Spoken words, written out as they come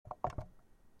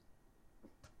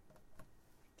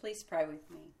Please pray with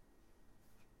me.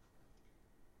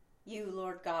 You,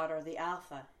 Lord God, are the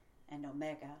Alpha and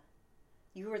Omega.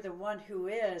 You are the one who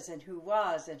is and who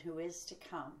was and who is to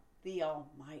come, the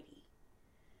Almighty.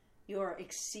 You are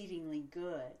exceedingly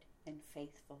good and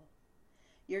faithful.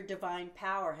 Your divine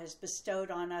power has bestowed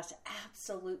on us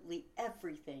absolutely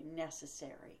everything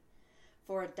necessary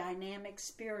for a dynamic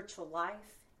spiritual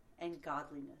life and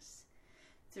godliness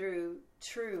through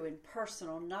true and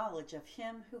personal knowledge of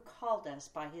Him who called us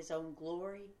by His own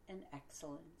glory and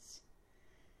excellence.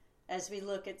 As we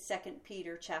look at 2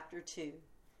 Peter chapter 2,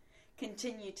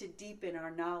 continue to deepen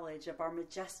our knowledge of our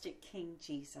majestic King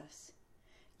Jesus.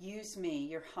 Use me,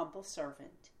 your humble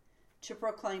servant, to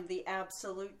proclaim the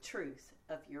absolute truth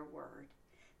of your word.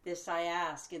 This I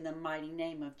ask in the mighty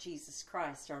name of Jesus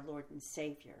Christ, our Lord and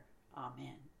Savior.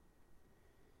 Amen.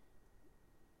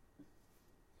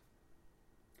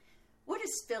 What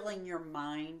is filling your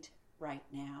mind right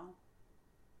now?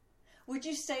 Would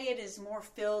you say it is more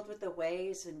filled with the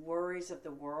ways and worries of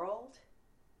the world,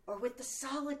 or with the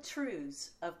solid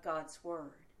truths of God's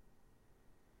Word?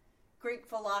 Greek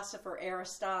philosopher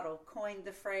Aristotle coined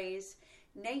the phrase,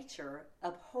 "Nature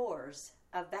abhors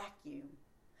a vacuum,"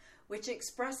 which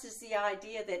expresses the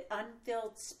idea that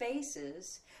unfilled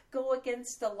spaces go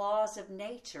against the laws of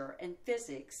nature and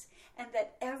physics, and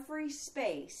that every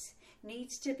space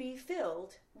needs to be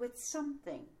filled with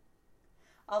something.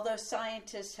 Although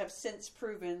scientists have since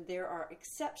proven there are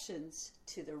exceptions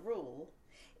to the rule,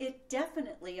 it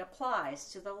definitely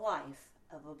applies to the life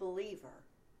of a believer.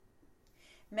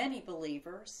 Many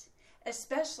believers,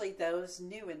 especially those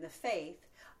new in the faith,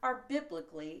 are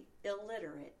biblically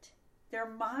illiterate. Their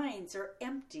minds are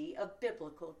empty of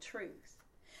biblical truth.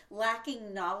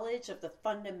 Lacking knowledge of the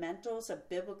fundamentals of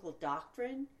biblical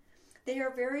doctrine, they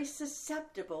are very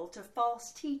susceptible to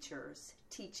false teachers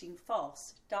teaching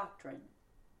false doctrine.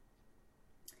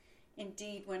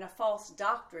 Indeed, when a false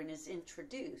doctrine is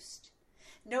introduced,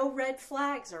 no red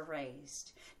flags are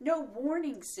raised, no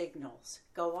warning signals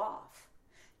go off.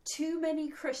 Too many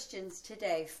Christians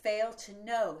today fail to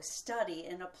know, study,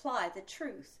 and apply the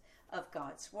truth of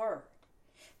God's Word.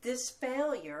 This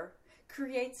failure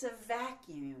creates a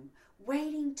vacuum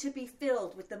waiting to be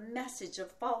filled with the message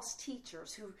of false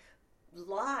teachers who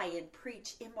lie and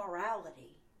preach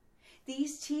immorality.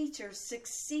 These teachers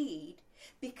succeed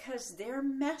because their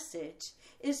message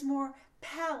is more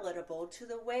palatable to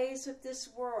the ways of this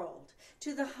world,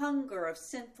 to the hunger of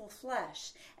sinful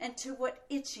flesh, and to what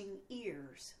itching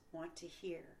ears want to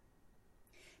hear.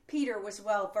 Peter was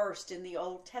well versed in the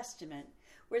Old Testament,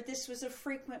 where this was a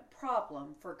frequent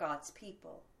problem for God's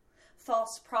people.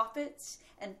 False prophets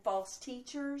and false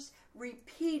teachers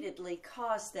repeatedly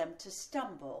caused them to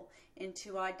stumble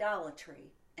into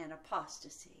idolatry and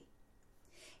apostasy.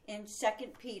 In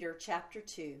 2 Peter chapter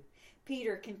 2,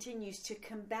 Peter continues to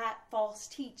combat false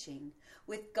teaching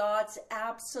with God's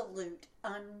absolute,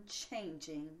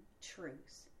 unchanging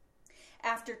truth.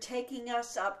 After taking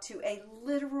us up to a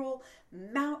literal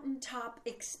mountaintop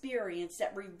experience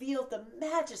that revealed the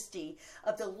majesty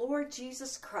of the Lord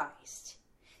Jesus Christ,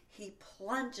 He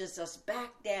plunges us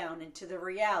back down into the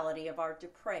reality of our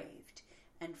depraved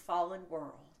and fallen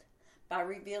world by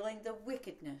revealing the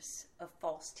wickedness of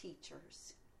false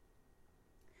teachers.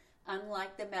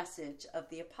 Unlike the message of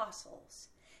the apostles,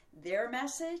 their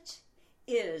message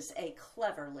is a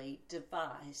cleverly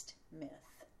devised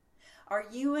myth. Are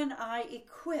you and I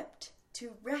equipped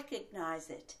to recognize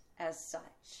it as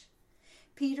such?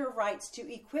 Peter writes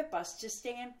to equip us to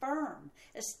stand firm,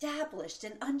 established,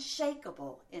 and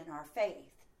unshakable in our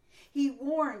faith. He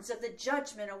warns of the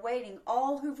judgment awaiting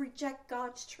all who reject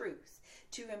God's truth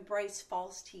to embrace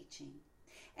false teaching.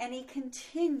 And he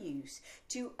continues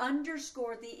to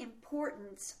underscore the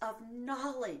importance of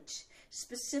knowledge,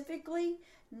 specifically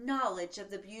knowledge of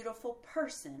the beautiful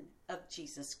person of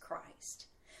Jesus Christ.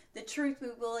 The truth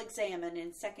we will examine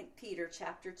in 2 Peter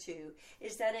chapter 2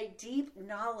 is that a deep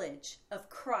knowledge of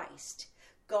Christ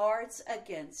guards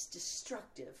against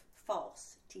destructive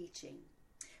false teaching.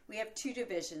 We have two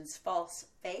divisions, false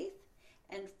faith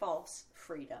and false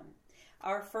freedom.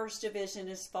 Our first division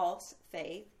is false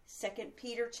faith. 2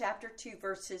 Peter chapter 2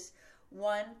 verses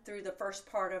 1 through the first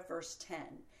part of verse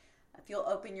 10. If you'll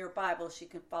open your Bibles, you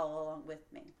can follow along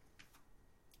with me.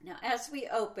 Now, as we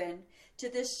open to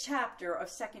this chapter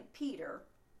of 2 Peter,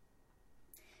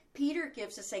 Peter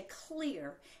gives us a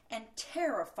clear and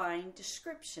terrifying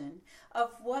description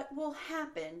of what will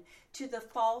happen to the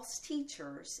false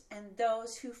teachers and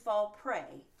those who fall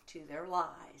prey to their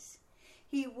lies.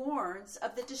 He warns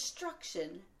of the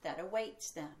destruction that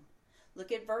awaits them.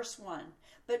 Look at verse 1.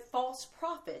 But false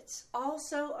prophets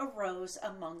also arose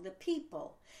among the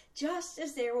people, just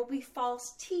as there will be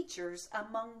false teachers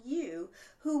among you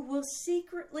who will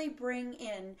secretly bring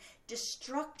in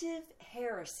destructive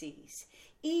heresies,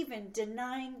 even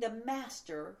denying the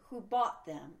master who bought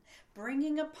them,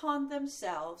 bringing upon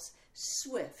themselves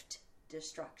swift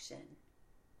destruction.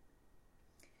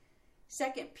 2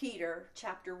 Peter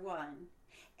chapter 1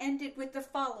 ended with the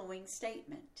following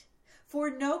statement. For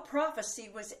no prophecy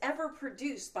was ever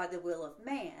produced by the will of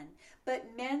man,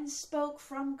 but men spoke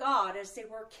from God as they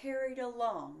were carried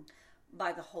along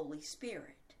by the Holy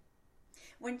Spirit.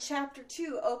 When chapter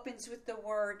 2 opens with the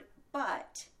word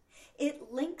but,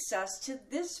 it links us to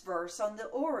this verse on the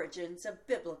origins of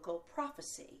biblical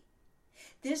prophecy.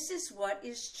 This is what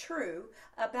is true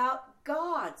about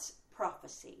God's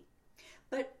prophecy.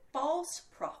 But false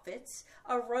prophets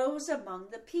arose among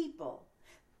the people.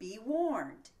 Be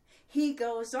warned. He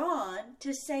goes on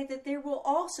to say that there will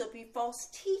also be false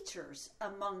teachers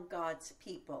among God's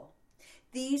people.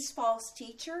 These false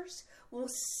teachers will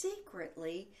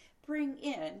secretly bring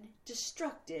in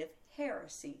destructive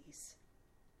heresies.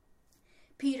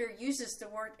 Peter uses the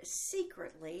word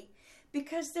secretly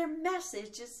because their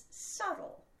message is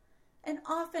subtle and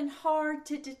often hard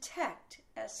to detect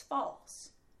as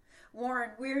false.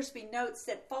 Warren Wiersbe notes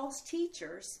that false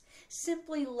teachers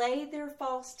simply lay their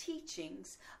false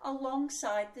teachings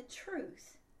alongside the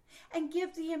truth and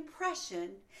give the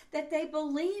impression that they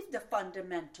believe the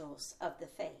fundamentals of the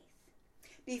faith.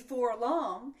 Before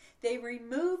long, they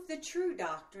remove the true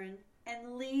doctrine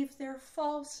and leave their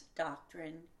false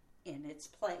doctrine in its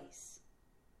place.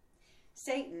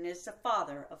 Satan is the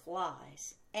father of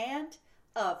lies and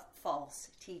of false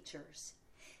teachers.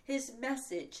 His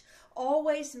message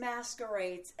always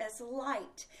masquerades as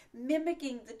light,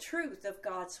 mimicking the truth of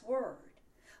God's word.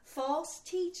 False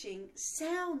teaching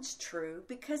sounds true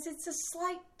because it's a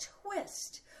slight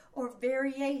twist or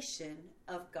variation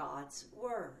of God's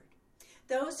word.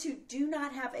 Those who do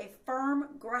not have a firm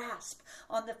grasp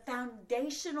on the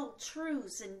foundational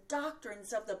truths and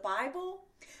doctrines of the Bible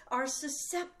are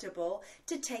susceptible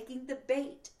to taking the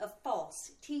bait of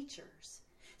false teachers.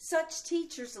 Such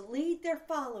teachers lead their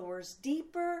followers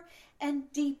deeper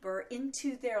and deeper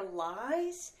into their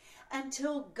lies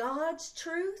until God's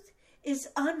truth is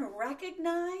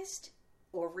unrecognized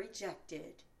or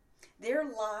rejected. Their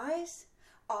lies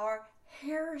are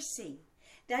heresy.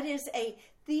 That is a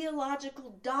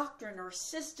theological doctrine or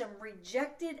system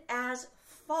rejected as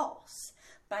false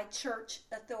by church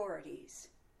authorities.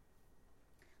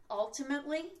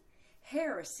 Ultimately,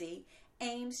 heresy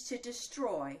aims to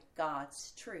destroy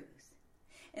God's truth.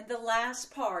 In the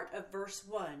last part of verse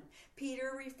 1,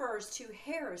 Peter refers to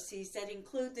heresies that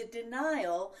include the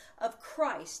denial of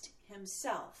Christ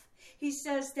himself. He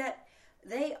says that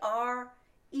they are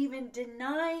even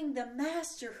denying the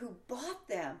master who bought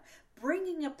them,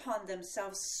 bringing upon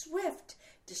themselves swift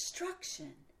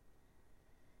destruction.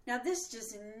 Now, this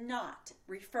does not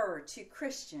refer to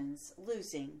Christians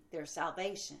losing their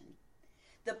salvation.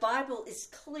 The Bible is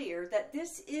clear that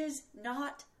this is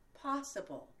not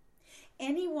possible.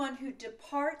 Anyone who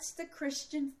departs the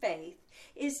Christian faith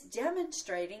is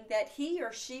demonstrating that he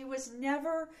or she was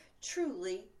never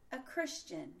truly a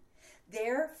Christian.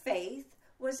 Their faith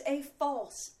was a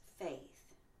false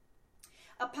faith.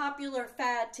 A popular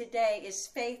fad today is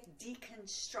faith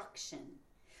deconstruction.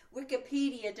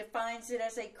 Wikipedia defines it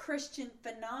as a Christian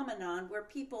phenomenon where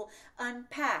people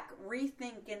unpack,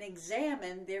 rethink, and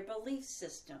examine their belief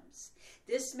systems.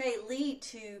 This may lead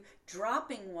to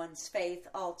dropping one's faith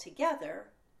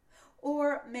altogether,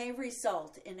 or may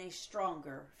result in a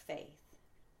stronger faith.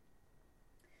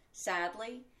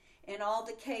 Sadly, in all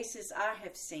the cases I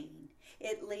have seen,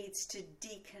 it leads to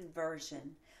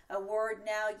deconversion, a word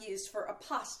now used for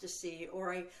apostasy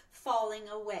or a falling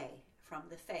away from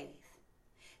the faith.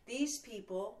 These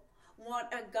people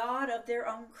want a God of their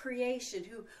own creation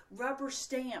who rubber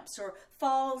stamps or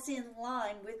falls in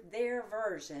line with their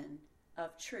version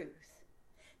of truth.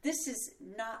 This is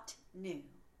not new.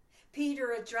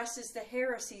 Peter addresses the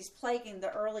heresies plaguing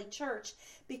the early church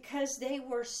because they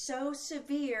were so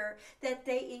severe that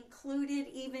they included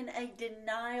even a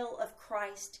denial of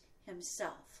Christ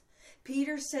himself.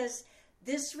 Peter says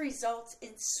this results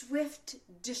in swift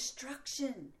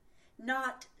destruction,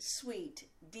 not sweet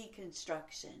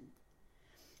deconstruction.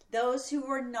 Those who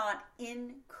are not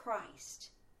in Christ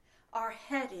are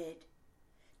headed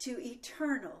to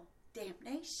eternal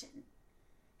damnation,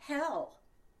 hell,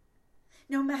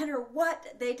 no matter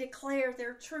what they declare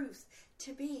their truth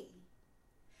to be.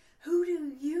 Who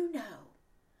do you know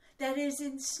that is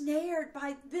ensnared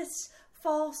by this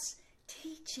false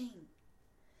teaching?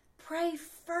 Pray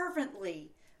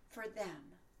fervently for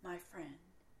them, my friend.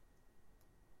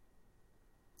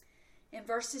 In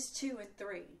verses 2 and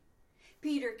 3,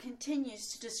 Peter continues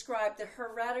to describe the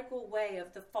heretical way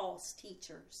of the false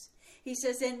teachers. He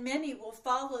says, and many will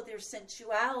follow their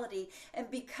sensuality,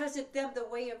 and because of them the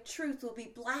way of truth will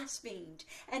be blasphemed,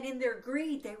 and in their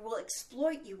greed they will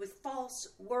exploit you with false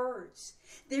words.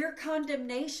 Their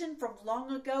condemnation from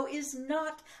long ago is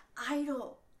not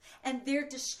idle, and their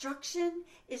destruction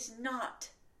is not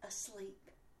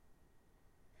asleep.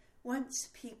 Once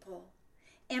people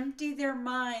empty their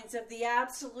minds of the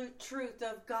absolute truth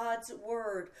of God's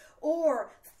word,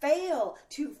 or fail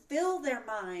to fill their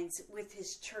minds with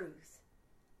his truth,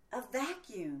 a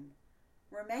vacuum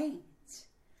remains.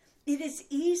 It is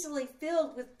easily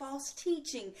filled with false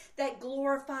teaching that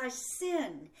glorifies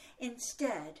sin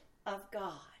instead of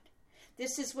God.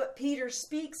 This is what Peter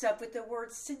speaks of with the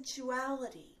word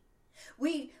sensuality.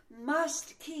 We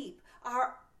must keep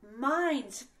our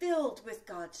minds filled with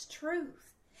God's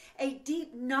truth. A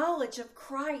deep knowledge of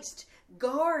Christ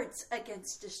guards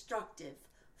against destructive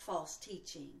false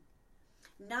teaching.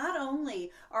 Not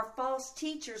only are false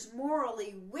teachers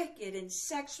morally wicked and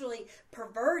sexually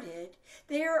perverted,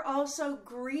 they are also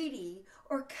greedy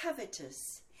or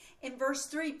covetous. In verse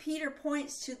 3, Peter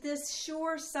points to this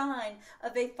sure sign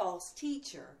of a false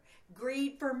teacher: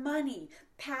 greed for money,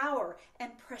 power,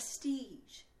 and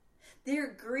prestige. Their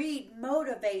greed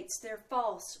motivates their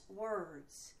false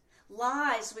words.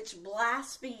 Lies which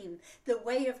blaspheme the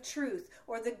way of truth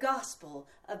or the gospel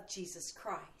of Jesus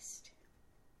Christ.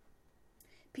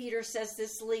 Peter says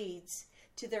this leads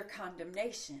to their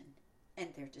condemnation and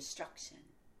their destruction.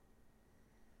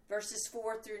 Verses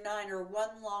 4 through 9 are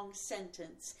one long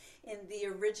sentence in the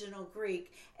original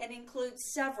Greek and includes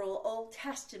several Old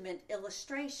Testament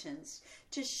illustrations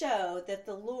to show that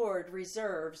the Lord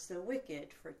reserves the wicked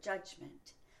for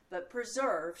judgment, but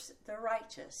preserves the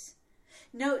righteous.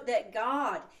 Note that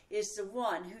God is the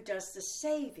one who does the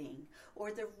saving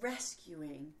or the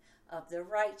rescuing of the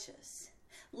righteous.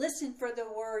 Listen for the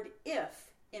word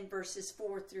if in verses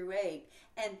 4 through 8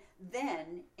 and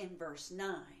then in verse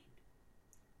 9.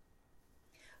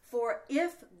 For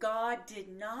if God did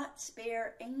not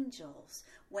spare angels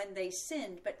when they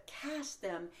sinned, but cast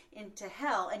them into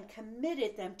hell and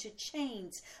committed them to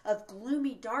chains of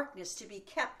gloomy darkness to be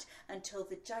kept until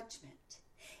the judgment.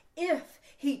 If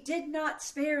he did not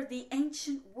spare the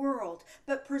ancient world,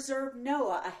 but preserved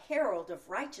Noah, a herald of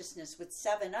righteousness, with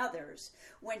 7 others,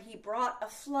 when he brought a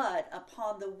flood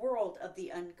upon the world of the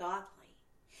ungodly.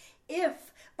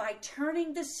 If, by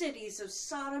turning the cities of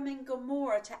Sodom and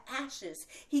Gomorrah to ashes,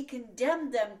 he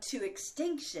condemned them to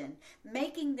extinction,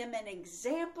 making them an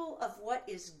example of what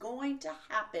is going to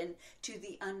happen to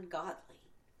the ungodly.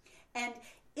 And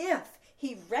if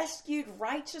he rescued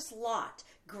righteous Lot,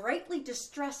 greatly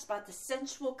distressed by the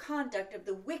sensual conduct of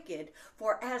the wicked,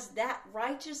 for as that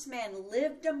righteous man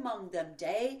lived among them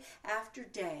day after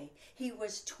day, he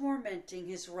was tormenting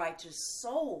his righteous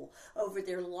soul over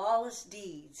their lawless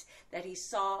deeds that he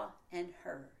saw and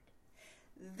heard.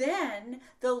 Then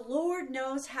the Lord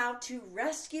knows how to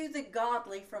rescue the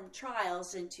godly from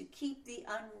trials and to keep the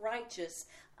unrighteous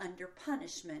under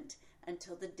punishment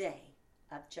until the day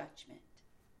of judgment.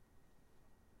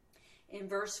 In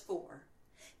verse 4,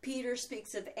 Peter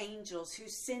speaks of angels who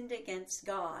sinned against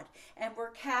God and were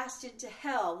cast into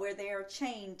hell, where they are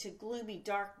chained to gloomy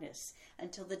darkness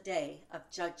until the day of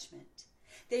judgment.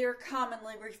 They are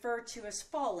commonly referred to as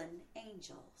fallen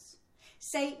angels.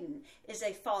 Satan is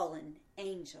a fallen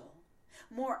angel.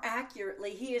 More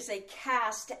accurately, he is a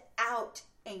cast out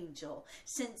angel,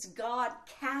 since God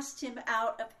cast him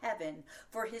out of heaven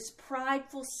for his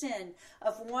prideful sin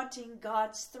of wanting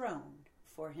God's throne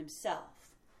for himself.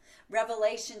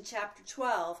 Revelation chapter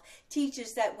 12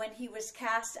 teaches that when he was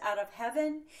cast out of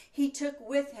heaven, he took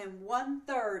with him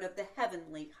 1/3 of the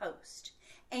heavenly host,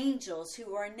 angels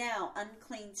who are now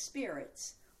unclean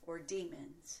spirits or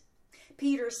demons.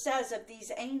 Peter says of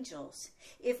these angels,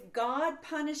 if God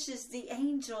punishes the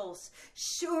angels,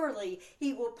 surely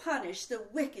he will punish the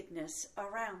wickedness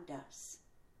around us.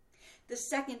 The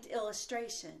second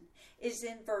illustration is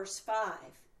in verse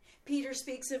 5. Peter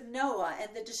speaks of Noah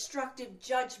and the destructive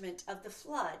judgment of the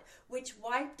flood, which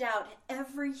wiped out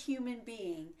every human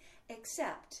being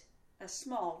except a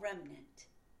small remnant,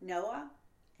 Noah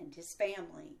and his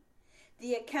family.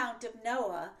 The account of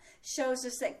Noah shows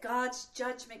us that God's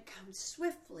judgment comes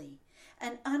swiftly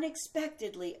and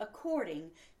unexpectedly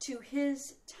according to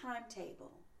his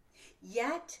timetable.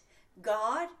 Yet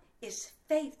God is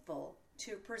faithful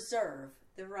to preserve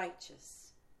the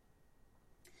righteous.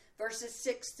 Verses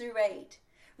 6 through 8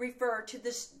 refer to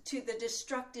the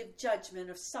destructive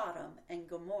judgment of Sodom and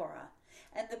Gomorrah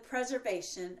and the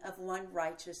preservation of one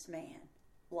righteous man,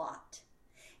 Lot.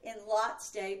 In Lot's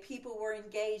day, people were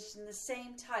engaged in the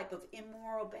same type of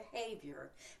immoral behavior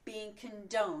being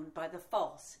condoned by the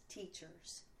false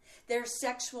teachers. Their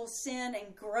sexual sin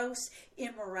and gross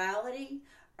immorality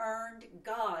earned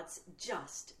God's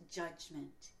just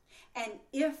judgment. And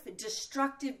if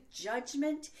destructive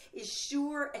judgment is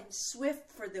sure and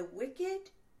swift for the wicked,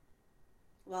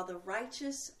 while the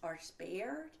righteous are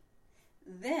spared,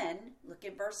 then, look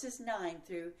at verses 9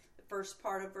 through the first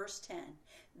part of verse 10.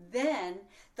 Then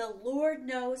the Lord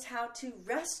knows how to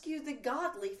rescue the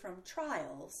godly from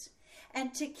trials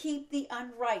and to keep the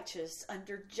unrighteous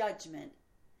under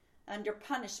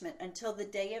punishment until the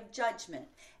day of judgment,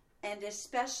 and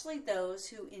especially those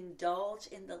who indulge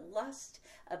in the lust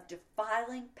of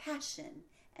defiling passion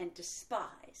and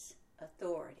despise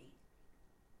authority.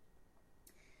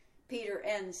 Peter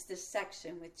ends this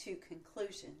section with two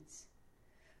conclusions.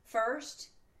 First,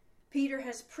 Peter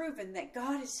has proven that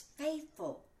God is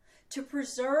faithful to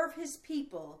preserve his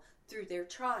people through their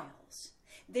trials.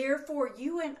 Therefore,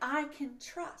 you and I can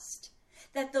trust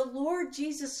that the Lord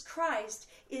Jesus Christ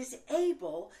is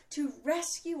able to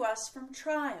rescue us from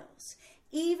trials,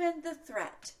 even the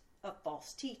threat of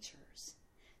false teachers.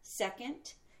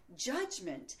 Second,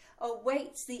 judgment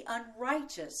awaits the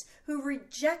unrighteous who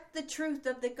reject the truth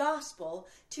of the gospel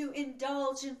to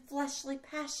indulge in fleshly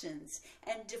passions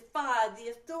and defy the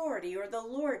authority or the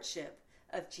lordship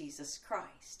of Jesus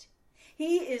Christ.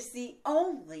 He is the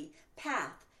only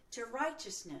path to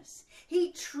righteousness.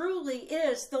 He truly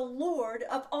is the Lord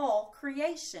of all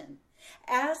creation.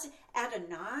 As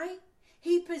Adonai,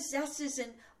 he possesses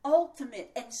an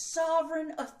ultimate and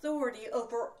sovereign authority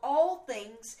over all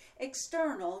things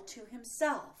external to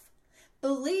himself.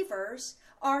 Believers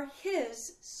are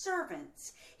his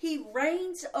servants. He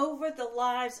reigns over the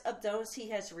lives of those he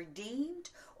has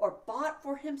redeemed or bought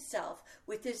for himself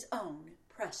with his own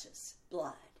precious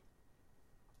blood.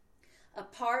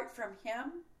 Apart from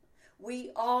him,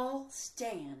 we all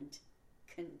stand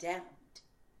condemned.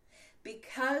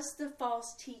 Because the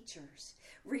false teachers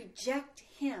reject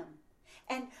him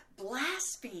and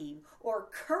blaspheme or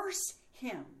curse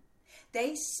him,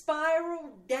 they spiral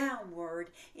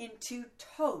downward into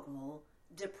total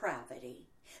depravity.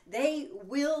 They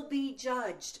will be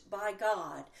judged by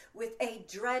God with a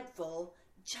dreadful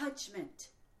judgment.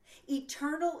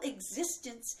 Eternal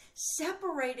existence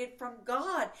separated from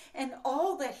God and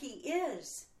all that he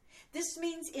is. This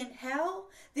means in hell,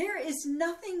 there is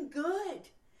nothing good,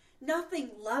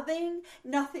 nothing loving,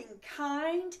 nothing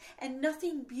kind, and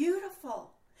nothing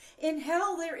beautiful. In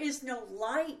hell, there is no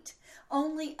light,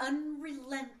 only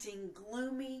unrelenting,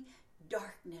 gloomy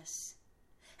darkness.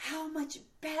 How much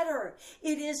better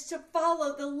it is to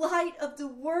follow the light of the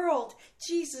world,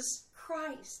 Jesus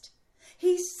Christ.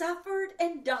 He suffered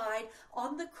and died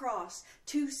on the cross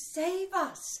to save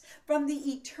us from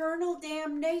the eternal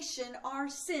damnation our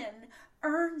sin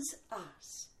earns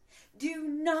us. Do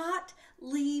not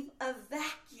leave a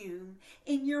vacuum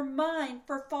in your mind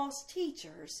for false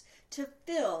teachers to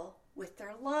fill with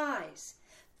their lies.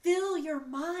 Fill your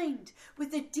mind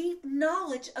with the deep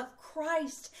knowledge of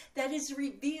Christ that is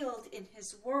revealed in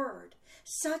his word.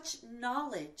 Such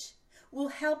knowledge will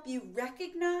help you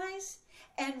recognize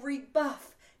and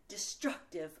rebuff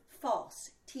destructive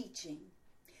false teaching.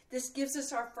 This gives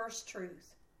us our first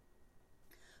truth.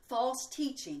 False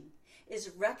teaching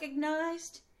is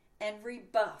recognized and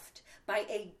rebuffed by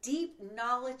a deep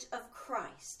knowledge of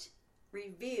Christ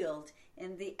revealed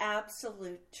in the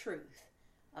absolute truth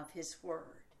of his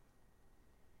word.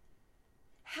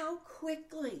 How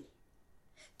quickly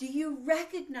do you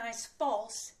recognize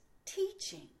false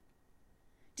teaching?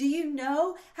 Do you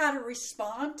know how to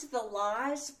respond to the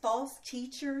lies false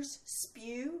teachers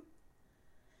spew?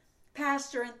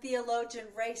 Pastor and theologian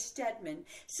Ray Stedman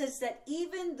says that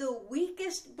even the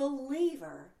weakest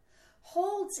believer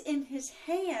holds in his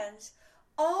hands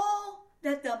all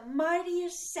that the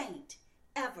mightiest saint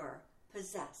ever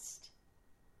possessed.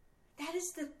 That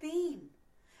is the theme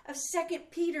of 2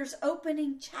 Peter's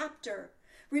opening chapter.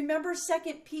 Remember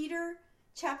 2 Peter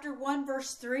chapter 1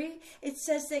 verse 3? It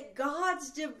says that God's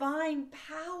divine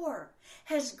power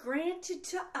has granted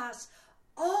to us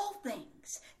all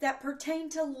things that pertain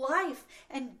to life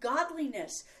and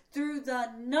godliness through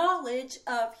the knowledge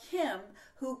of him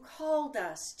who called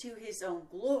us to his own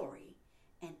glory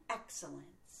and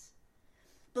excellence.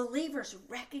 Believers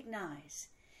recognize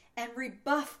and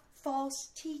rebuff false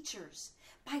teachers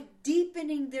by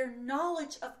deepening their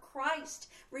knowledge of Christ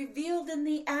revealed in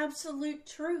the absolute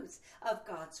truth of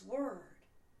God's word.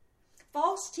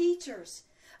 False teachers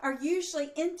are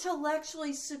usually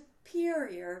intellectually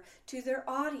superior to their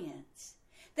audience.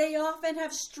 They often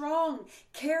have strong,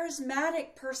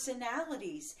 charismatic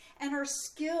personalities and are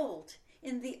skilled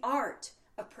in the art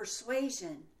of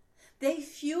persuasion. They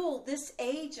fuel this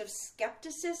age of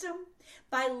skepticism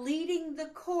by leading the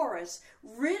chorus,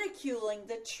 ridiculing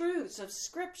the truths of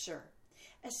Scripture,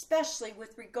 especially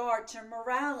with regard to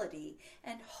morality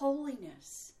and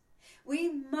holiness. We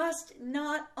must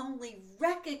not only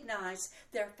recognize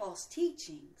their false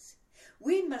teachings,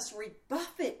 we must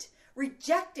rebuff it,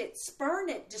 reject it, spurn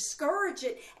it, discourage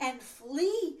it, and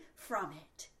flee from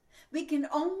it. We can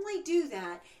only do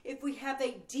that if we have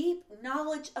a deep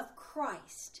knowledge of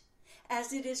Christ,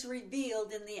 as it is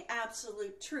revealed in the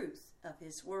absolute truth of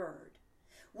His Word.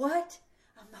 What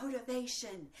a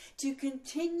motivation to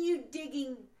continue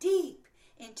digging deep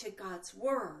into God's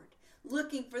Word,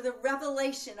 looking for the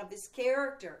revelation of His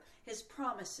character, His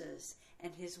promises,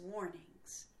 and His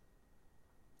warnings.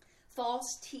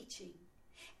 False teaching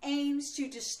aims to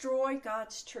destroy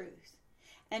God's truth,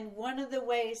 and one of the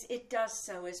ways it does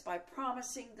so is by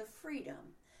promising the freedom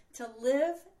to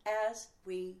live as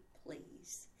we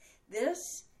please.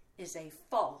 This is a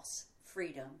false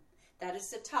freedom. That is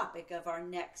the topic of our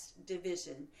next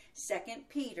division, 2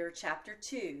 Peter chapter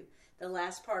 2, the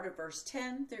last part of verse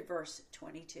 10 through verse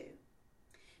 22.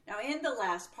 Now, in the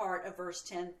last part of verse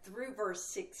 10 through verse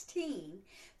 16,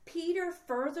 Peter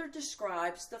further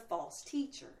describes the false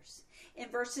teachers. In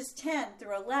verses 10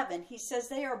 through 11, he says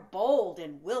they are bold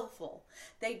and willful.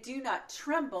 They do not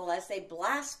tremble as they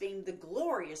blaspheme the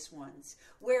glorious ones,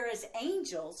 whereas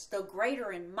angels, though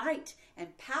greater in might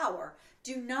and power,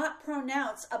 do not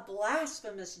pronounce a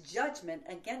blasphemous judgment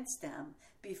against them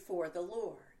before the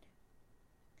Lord.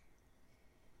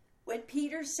 When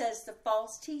Peter says the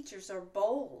false teachers are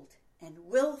bold and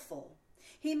willful,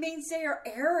 he means they are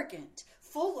arrogant,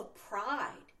 full of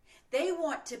pride. They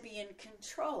want to be in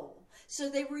control, so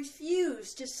they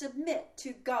refuse to submit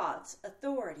to God's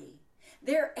authority.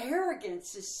 Their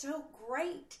arrogance is so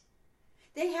great.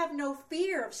 They have no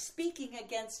fear of speaking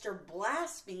against or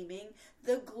blaspheming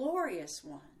the glorious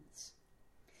ones.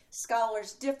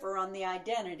 Scholars differ on the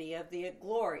identity of the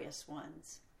glorious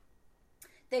ones.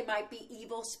 They might be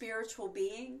evil spiritual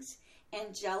beings,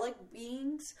 angelic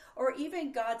beings, or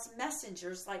even God's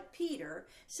messengers like Peter,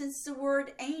 since the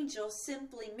word angel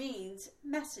simply means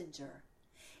messenger.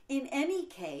 In any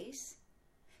case,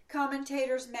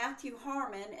 commentators Matthew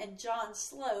Harmon and John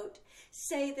Sloat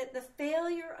say that the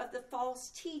failure of the false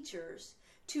teachers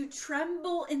to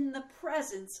tremble in the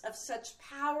presence of such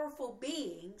powerful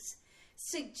beings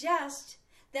suggests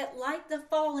that, like the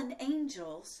fallen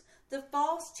angels, the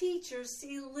false teachers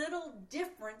see little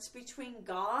difference between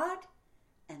God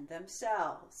and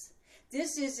themselves.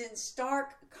 This is in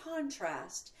stark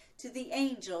contrast to the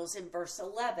angels in verse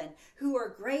 11, who are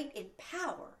great in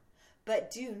power,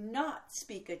 but do not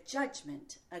speak a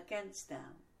judgment against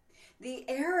them. The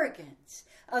arrogance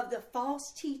of the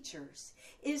false teachers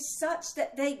is such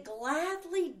that they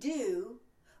gladly do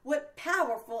what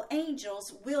powerful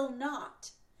angels will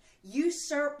not: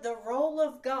 usurp the role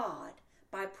of God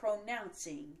by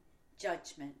pronouncing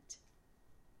judgment.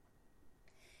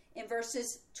 In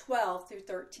verses 12 through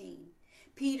 13,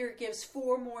 Peter gives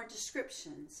 4 more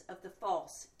descriptions of the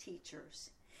false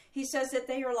teachers. He says that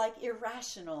they are like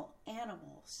irrational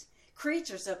animals,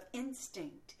 creatures of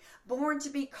instinct, born to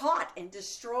be caught and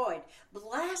destroyed,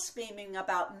 blaspheming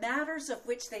about matters of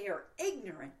which they are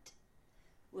ignorant,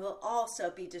 will also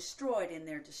be destroyed in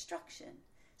their destruction,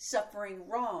 suffering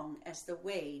wrong as the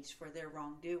wage for their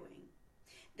wrongdoing.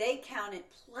 They count it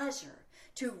pleasure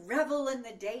to revel in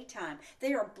the daytime.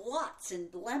 They are blots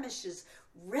and blemishes,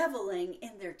 reveling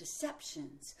in their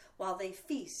deceptions while they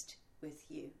feast with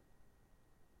you.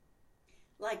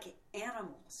 Like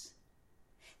animals,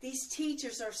 these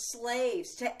teachers are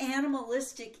slaves to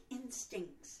animalistic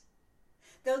instincts.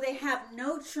 Though they have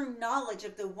no true knowledge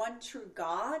of the one true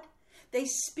God, they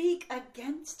speak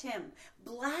against Him,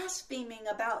 blaspheming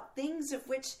about things of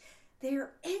which they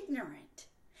are ignorant.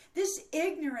 This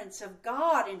ignorance of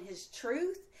God and His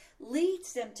truth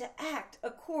leads them to act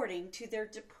according to their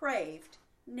depraved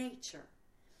nature.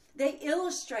 They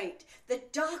illustrate the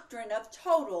doctrine of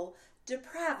total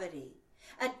depravity,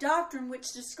 a doctrine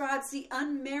which describes the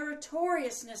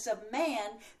unmeritoriousness of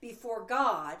man before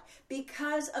God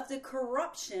because of the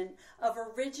corruption of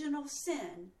original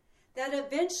sin that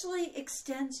eventually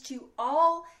extends to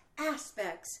all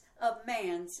aspects of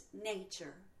man's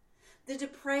nature. The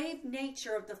depraved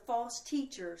nature of the false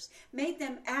teachers made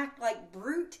them act like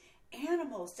brute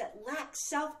animals that lack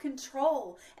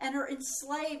self-control and are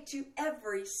enslaved to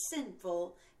every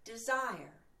sinful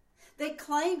desire. They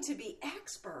claim to be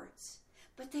experts,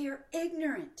 but they are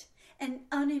ignorant and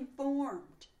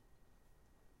uninformed.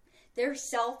 Their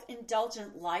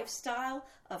self-indulgent lifestyle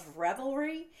of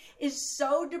revelry is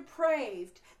so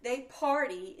depraved they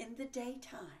party in the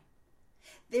daytime.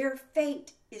 Their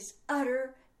fate is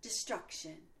utter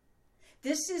destruction.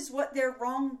 This is what their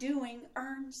wrongdoing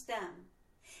earns them.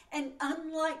 And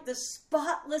unlike the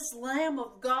spotless Lamb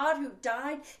of God who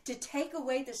died to take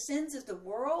away the sins of the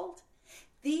world,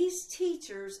 these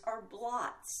teachers are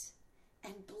blots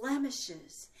and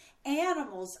blemishes,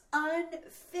 animals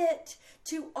unfit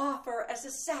to offer as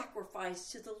a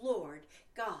sacrifice to the Lord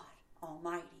God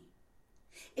Almighty.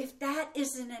 If that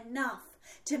isn't enough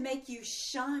to make you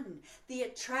shun the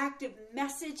attractive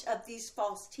message of these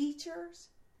false teachers,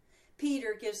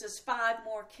 Peter gives us 5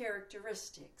 more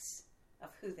characteristics of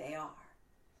who they are.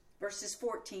 Verses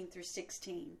 14 through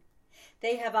 16.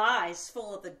 They have eyes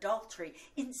full of adultery,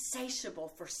 insatiable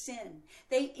for sin.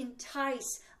 They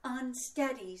entice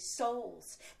unsteady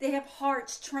souls. They have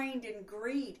hearts trained in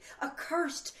greed,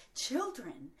 accursed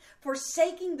children.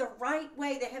 Forsaking the right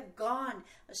way, they have gone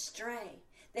astray.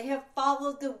 They have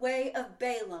followed the way of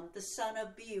Balaam, the son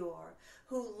of Beor,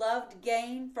 who loved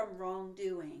gain from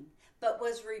wrongdoing, but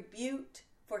was rebuked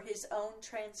for his own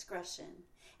transgression.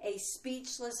 A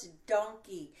speechless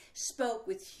donkey spoke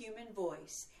with human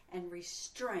voice and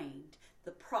restrained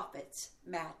the prophet's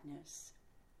madness.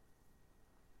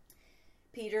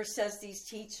 Peter says these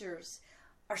teachers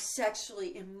are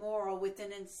sexually immoral with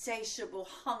an insatiable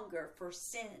hunger for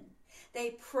sin.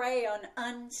 They prey on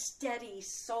unsteady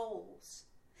souls.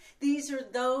 These are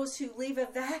those who leave a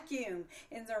vacuum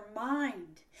in their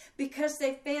mind because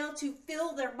they fail to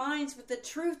fill their minds with the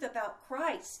truth about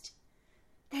Christ.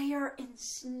 They are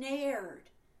ensnared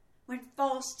when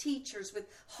false teachers with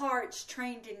hearts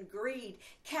trained in greed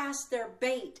cast their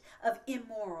bait of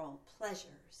immoral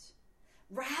pleasures.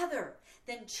 Rather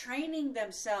than training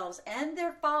themselves and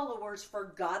their followers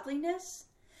for godliness,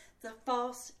 the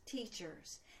false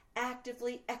teachers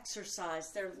actively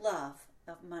exercise their love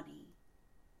of money.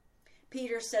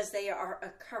 Peter says they are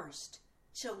accursed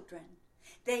children.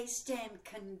 They stand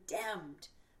condemned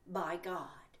by God.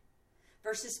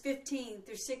 Verses 15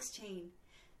 through 16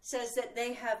 says that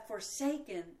they have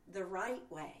forsaken the right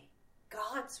way,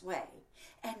 God's way,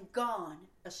 and gone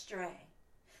astray.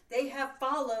 They have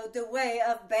followed the way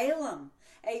of Balaam,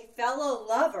 a fellow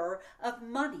lover of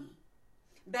money.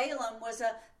 Balaam was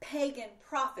a pagan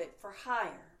prophet for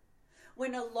hire.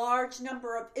 When a large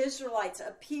number of Israelites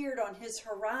appeared on his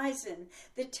horizon,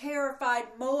 the terrified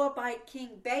Moabite king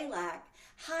Balak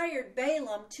hired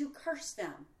Balaam to curse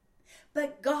them.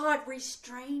 But God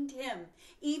restrained him,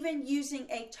 even using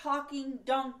a talking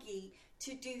donkey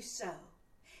to do so.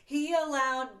 He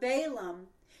allowed Balaam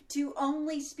to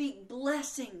only speak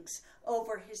blessings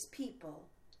over his people,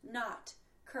 not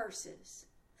curses.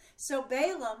 So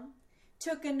Balaam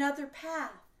took another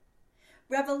path.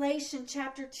 Revelation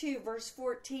chapter 2 verse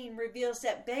 14 reveals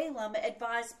that Balaam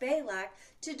advised Balak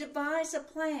to devise a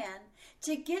plan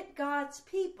to get God's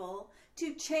people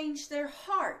to change their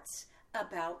hearts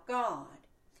about God.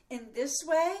 In this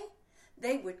way,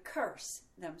 they would curse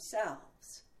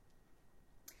themselves.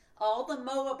 All the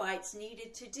Moabites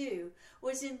needed to do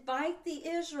was invite the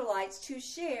Israelites to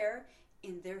share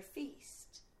in their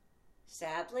feast.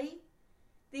 Sadly,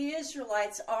 the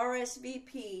Israelites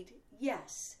RSVP'd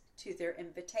yes to their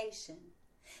invitation.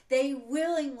 They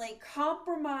willingly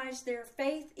compromised their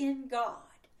faith in God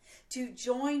to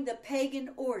join the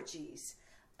pagan orgies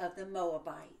of the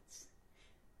Moabites.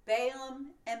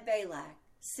 Balaam and Balak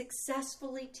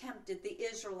successfully tempted the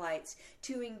Israelites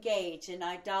to engage in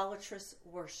idolatrous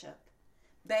worship.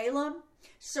 Balaam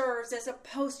serves as a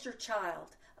poster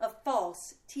child of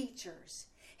false teachers.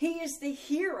 He is the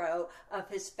hero of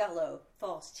his fellow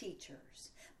false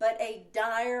teachers, but a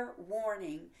dire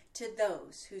warning to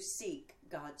those who seek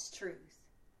God's truth.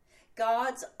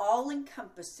 God's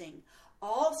all-encompassing,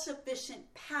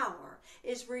 all-sufficient power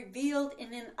is revealed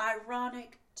in an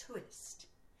ironic twist.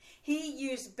 He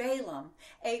used Balaam,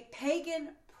 a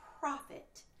pagan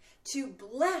prophet, to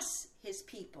bless his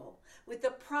people with the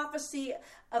prophecy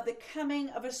of the coming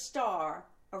of a star,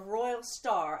 a royal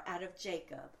star out of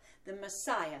Jacob, the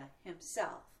Messiah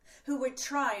himself, who would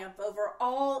triumph over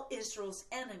all Israel's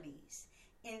enemies,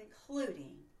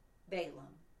 including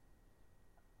Balaam.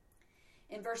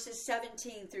 In verses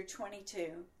 17 through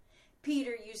 22,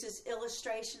 Peter uses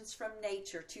illustrations from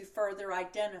nature to further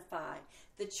identify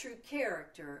the true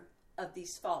character of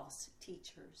these false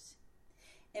teachers.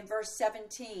 In verse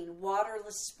 17,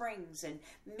 waterless springs and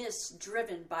mists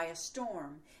driven by a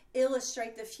storm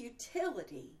illustrate the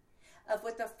futility of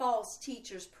what the false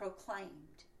teachers proclaimed.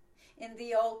 In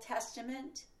the Old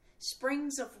Testament,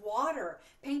 springs of water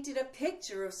painted a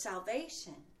picture of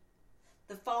salvation.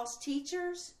 The false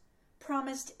teachers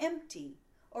promised empty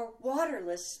or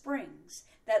waterless springs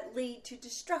that lead to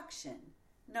destruction,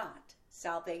 not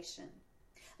salvation.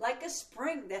 Like a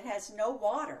spring that has no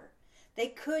water, they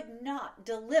could not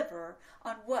deliver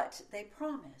on what they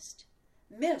promised.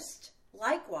 Mist,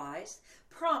 likewise,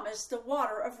 promised the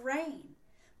water of rain,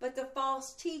 but the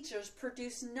false teachers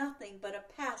produced nothing but a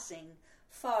passing,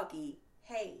 foggy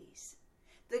haze.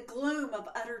 The gloom of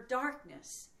utter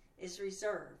darkness is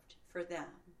reserved for them.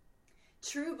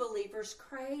 True believers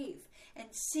crave and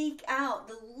seek out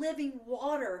the living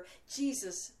water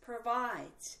Jesus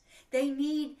provides. They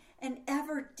need an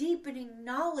ever-deepening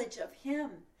knowledge of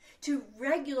Him to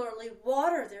regularly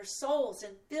water their souls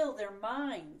and fill their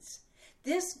minds.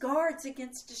 This guards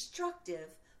against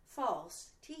destructive false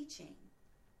teaching.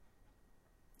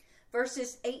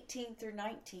 Verses 18 through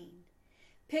 19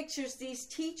 pictures these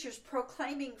teachers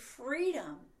proclaiming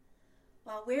freedom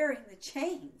while wearing the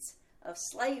chains of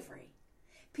slavery.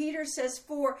 Peter says,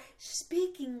 "For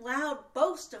speaking loud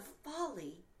boast of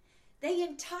folly, they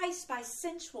entice by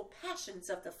sensual passions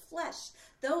of the flesh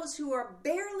those who are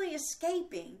barely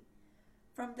escaping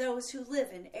from those who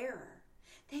live in error.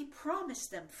 They promise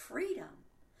them freedom,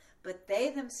 but they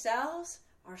themselves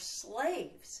are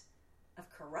slaves of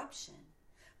corruption.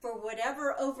 For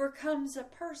whatever overcomes a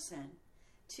person,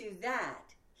 to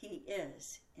that he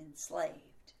is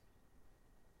enslaved."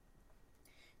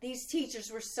 These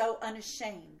teachers were so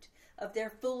unashamed of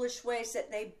their foolish ways that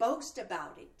they boast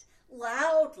about it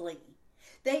loudly.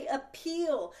 They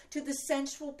appeal to the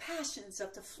sensual passions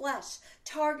of the flesh,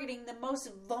 targeting the most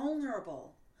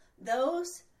vulnerable,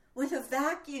 those with a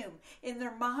vacuum in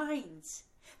their minds.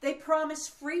 They promise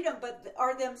freedom, but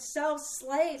are themselves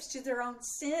slaves to their own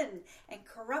sin and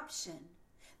corruption.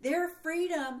 Their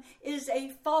freedom is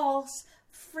a false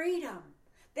freedom.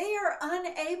 They are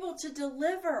unable to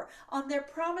deliver on their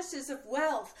promises of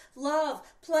wealth, love,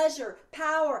 pleasure,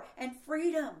 power, and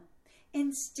freedom.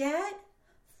 Instead,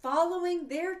 following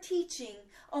their teaching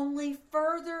only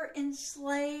further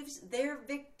enslaves their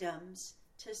victims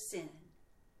to sin.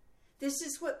 This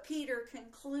is what Peter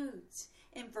concludes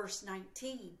in verse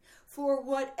 19. For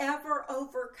whatever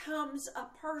overcomes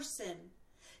a person,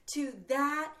 to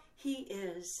that he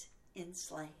is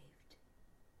enslaved.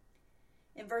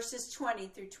 In verses 20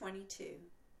 through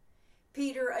 22,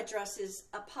 Peter addresses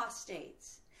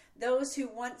apostates, those who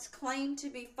once claimed to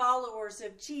be followers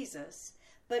of Jesus,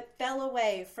 but fell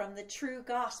away from the true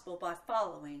gospel by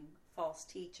following false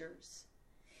teachers.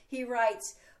 He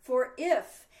writes, "For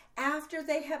if, after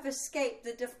they have escaped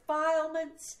the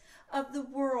defilements of the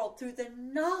world through the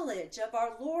knowledge of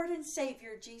our Lord and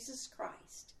Savior Jesus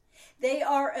Christ, they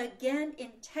are again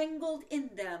entangled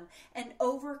in them and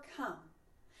overcome,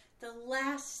 the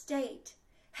last state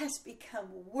has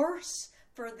become worse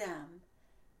for them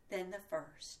than the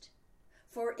first.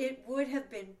 For it would have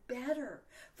been better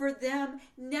for them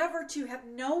never to have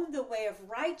known the way of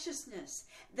righteousness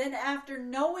than after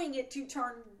knowing it to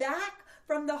turn back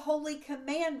from the holy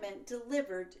commandment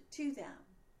delivered to them.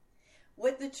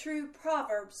 What the true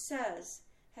proverb says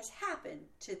has happened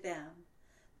to them.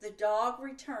 The dog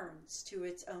returns to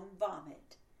its own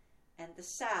vomit, and the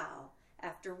sow,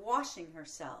 after washing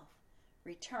herself,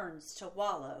 returns to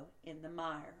wallow in the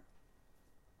mire."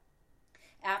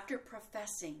 After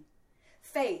professing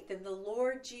faith in the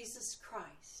Lord Jesus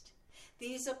Christ,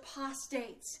 these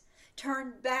apostates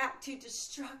turn back to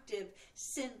destructive,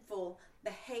 sinful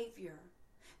behavior.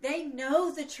 They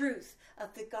know the truth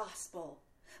of the gospel,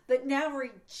 but now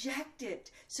reject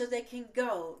it so they can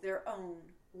go their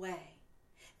own way.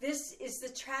 This is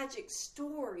the tragic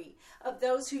story of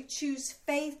those who choose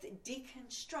faith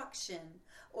deconstruction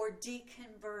or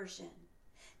deconversion.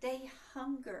 They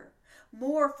hunger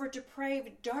more for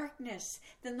depraved darkness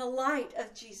than the light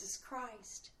of Jesus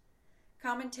Christ.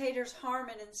 Commentators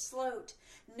Harmon and Sloat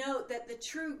note that the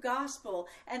true gospel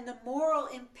and the moral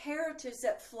imperatives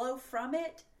that flow from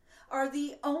it are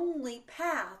the only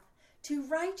path to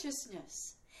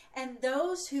righteousness. And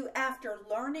those who, after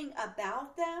learning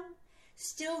about them,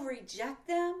 still reject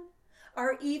them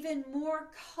are even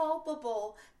more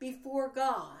culpable before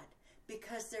God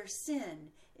because their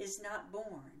sin is not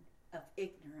born of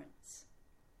ignorance.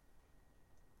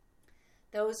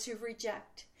 Those who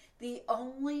reject the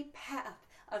only path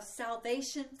of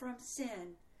salvation from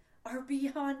sin are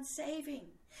beyond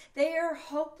saving. They are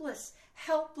hopeless,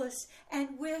 helpless,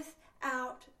 and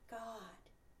without God.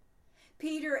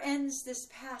 Peter ends this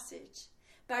passage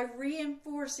by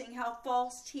reinforcing how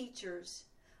false teachers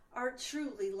are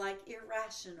truly like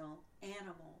irrational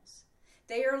animals.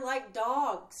 They are like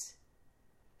dogs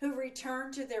who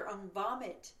return to their own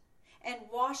vomit, and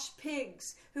washed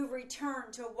pigs who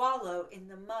return to wallow in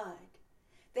the mud.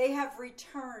 They have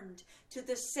returned to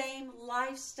the same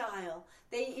lifestyle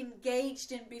they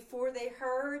engaged in before they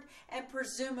heard and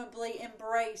presumably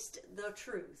embraced the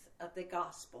truth of the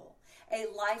gospel, a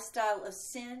lifestyle of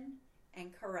sin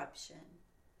and corruption.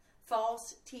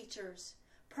 False teachers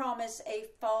promise a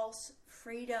false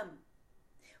freedom,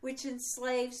 which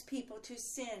enslaves people to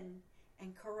sin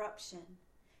and corruption.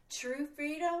 True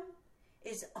freedom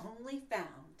is only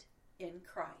found in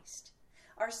Christ.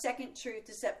 Our second truth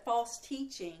is that false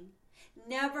teaching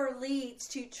never leads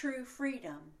to true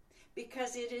freedom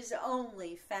because it is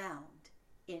only found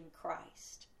in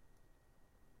Christ.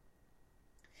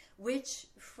 Which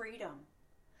freedom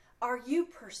are you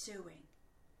pursuing?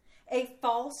 A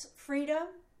false freedom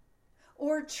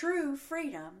or true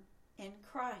freedom in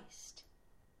Christ?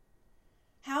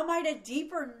 How might a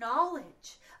deeper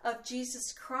knowledge of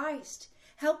Jesus Christ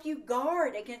help you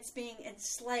guard against being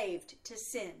enslaved to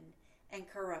sin and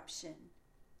corruption?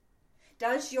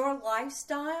 Does your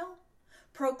lifestyle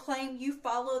proclaim you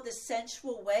follow the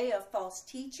sensual way of false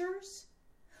teachers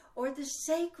or the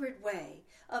sacred way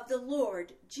of the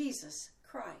Lord Jesus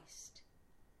Christ?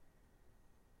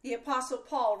 The Apostle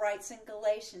Paul writes in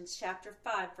Galatians chapter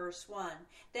 5, verse 1,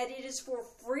 that it is for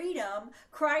freedom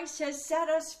Christ has set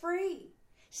us free.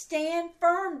 Stand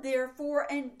firm, therefore,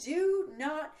 and do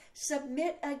not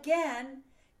submit again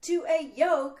to a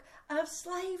yoke of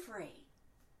slavery.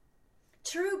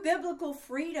 True biblical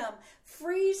freedom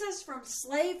frees us from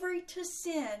slavery to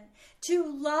sin, to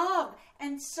love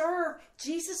and serve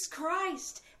Jesus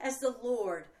Christ as the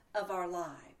Lord of our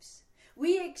lives.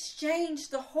 We exchange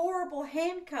the horrible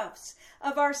handcuffs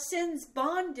of our sin's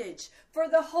bondage for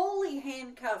the holy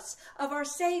handcuffs of our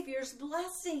Savior's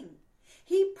blessing.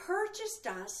 He purchased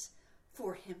us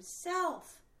for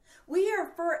himself. We are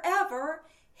forever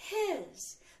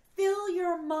his. Fill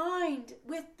your mind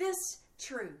with this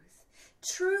truth.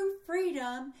 True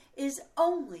freedom is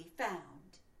only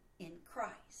found in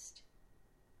Christ.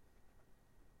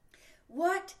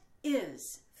 What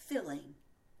is filling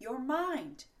your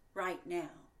mind right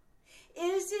now?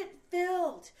 Is it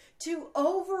filled to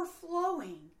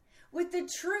overflowing with the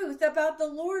truth about the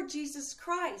Lord Jesus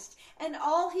Christ and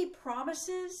all he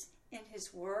promises in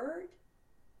his word?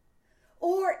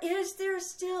 Or is there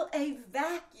still a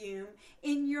vacuum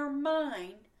in your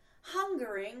mind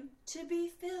hungering to be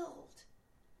filled?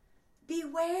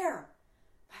 Beware,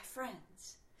 my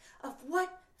friends, of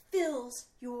what fills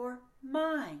your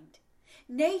mind.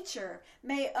 Nature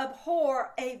may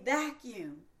abhor a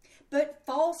vacuum, but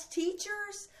false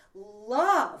teachers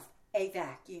love a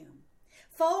vacuum.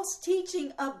 False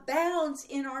teaching abounds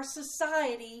in our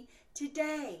society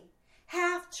today.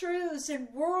 Half-truths and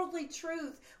worldly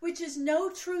truth, which is no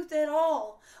truth at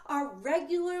all, are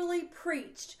regularly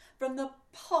preached from the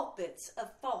pulpits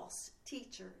of false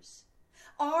teachers.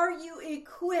 Are you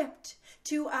equipped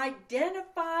to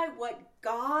identify what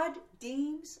God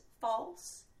deems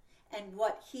false and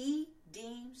what he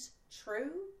deems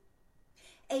true?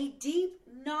 A deep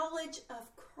knowledge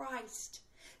of Christ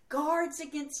guards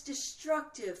against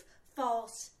destructive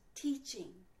false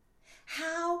teaching.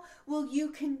 How will you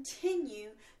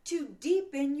continue to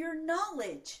deepen your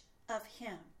knowledge of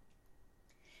him?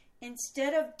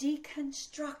 Instead of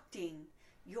deconstructing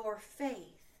your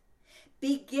faith,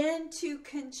 begin to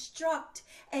construct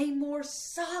a more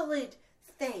solid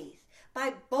faith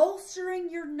by bolstering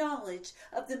your knowledge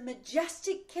of the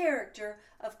majestic character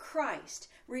of Christ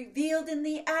revealed in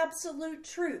the absolute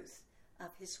truth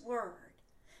of his word.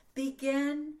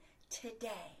 Begin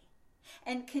today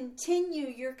and continue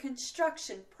your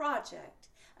construction project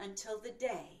until the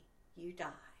day you die.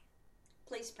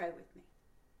 Please pray with me.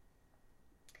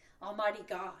 Almighty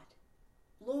God,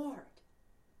 Lord,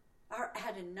 our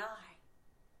Adonai,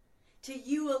 to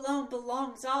you alone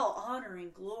belongs all honor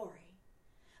and glory.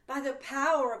 By the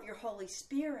power of your Holy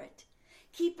Spirit,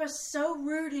 keep us so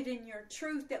rooted in your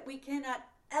truth that we cannot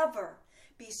ever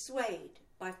be swayed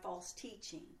by false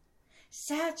teaching.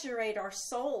 Saturate our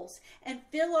souls and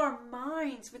fill our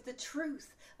minds with the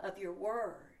truth of your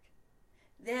word.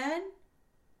 Then,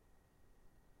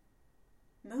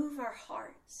 move our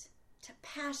hearts to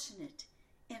passionate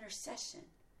intercession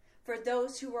for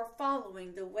those who are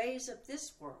following the ways of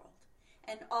this world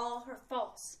and all her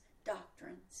false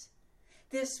doctrines.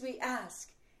 This we ask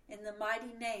in the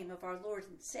mighty name of our Lord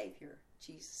and Savior,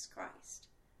 Jesus Christ.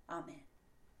 Amen.